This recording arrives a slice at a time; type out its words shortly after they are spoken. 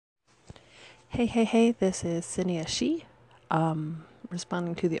Hey, this is Cinia Shi,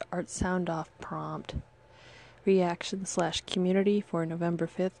 responding to the Art Sound Off prompt reaction / community for November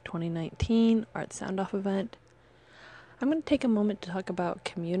 5th, 2019 Art Sound Off event. I'm going to take a moment to talk about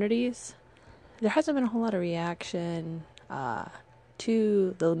communities. There hasn't been a whole lot of reaction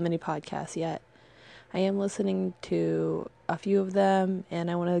to the mini podcasts yet. I am listening to a few of them,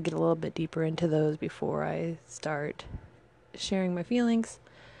 and I want to get a little bit deeper into those before I start sharing my feelings.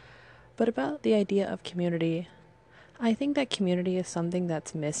 But about the idea of community, I think that community is something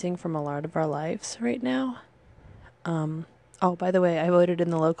that's missing from a lot of our lives right now. By the way, I voted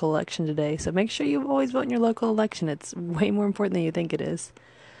in the local election today, so make sure you always vote in your local election. It's way more important than you think it is.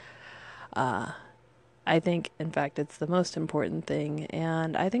 I think, in fact, it's the most important thing,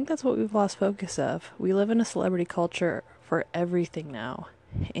 and I think that's what we've lost focus of. We live in a celebrity culture for everything now,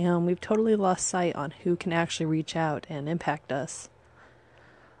 and we've totally lost sight on who can actually reach out and impact us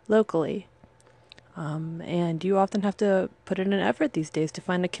locally. And you often have to put in an effort these days to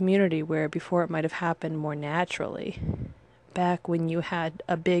find a community where before it might have happened more naturally. Back when you had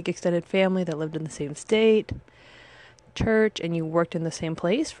a big extended family that lived in the same state, church, and you worked in the same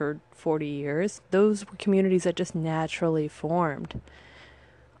place for 40 years, those were communities that just naturally formed.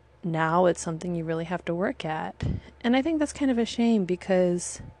 Now it's something you really have to work at. And I think that's kind of a shame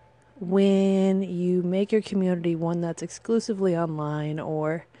because when you make your community one that's exclusively online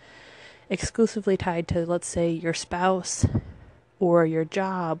or exclusively tied to, let's say, your spouse or your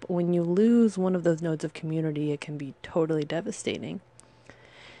job, when you lose one of those nodes of community, it can be totally devastating.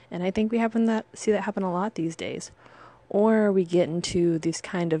 And I think we see that happen a lot these days. Or we get into these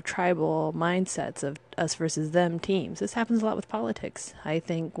kind of tribal mindsets of us versus them teams. This happens a lot with politics. I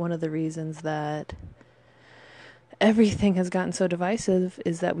think one of the reasons that everything has gotten so divisive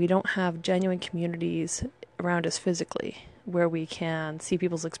is that we don't have genuine communities around us physically, where we can see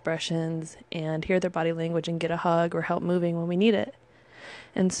people's expressions and hear their body language and get a hug or help moving when we need it.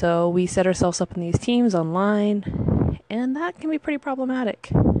 And so we set ourselves up in these teams online, and that can be pretty problematic.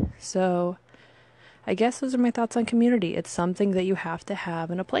 So I guess those are my thoughts on community. It's something that you have to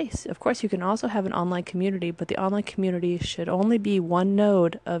have in a place. Of course, you can also have an online community, but the online community should only be one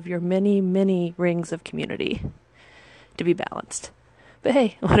node of your many, many rings of community to be balanced. But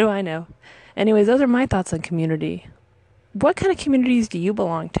hey, what do I know? Anyways, those are my thoughts on community. What kind of communities do you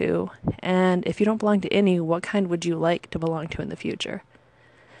belong to? And if you don't belong to any, what kind would you like to belong to in the future?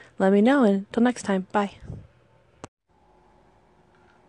 Let me know, and until next time, bye.